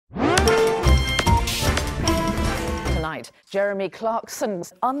tonight, Jeremy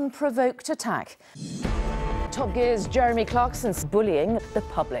Clarkson's unprovoked attack. Top Gear's Jeremy Clarkson's bullying the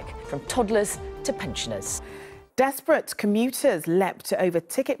public, from toddlers to pensioners. Desperate commuters leapt over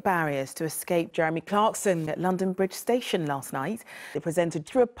ticket barriers to escape Jeremy Clarkson at London Bridge Station last night. They presented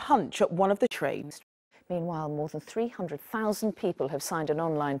through a punch at one of the trains. Meanwhile, more than 300,000 people have signed an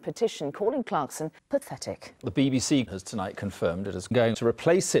online petition calling Clarkson pathetic. The BBC has tonight confirmed it is going to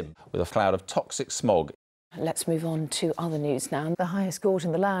replace him with a cloud of toxic smog. Let's move on to other news now. The highest court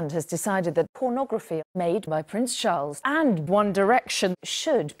in the land has decided that pornography made by Prince Charles and One Direction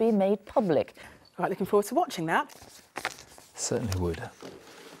should be made public. Right, looking forward to watching that. Certainly would.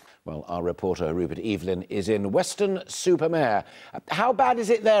 Well, our reporter, Rupert Evelyn, is in Weston-Super-Mare. How bad is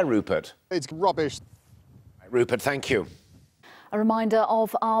it there, Rupert? It's rubbish. Rupert, thank you. A reminder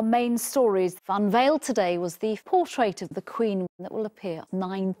of our main stories. Unveiled today was the portrait of the Queen that will appear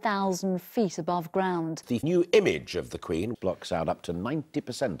 9,000 feet above ground. The new image of the Queen blocks out up to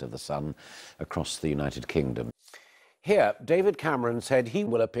 90% of the sun across the United Kingdom. Here, David Cameron said he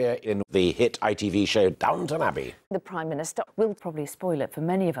will appear in the hit ITV show Downton Abbey. The Prime Minister will probably spoil it for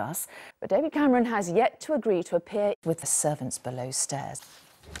many of us, but David Cameron has yet to agree to appear with the servants below stairs.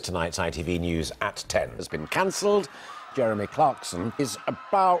 Tonight's ITV News at 10 has been cancelled. Jeremy Clarkson is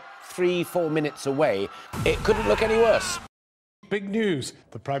about 3-4 minutes away. It couldn't look any worse. Big news.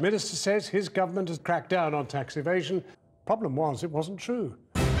 The Prime Minister says his government has cracked down on tax evasion. Problem was, it wasn't true.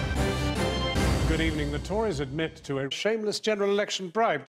 Good evening. The Tories admit to a shameless general election bribe.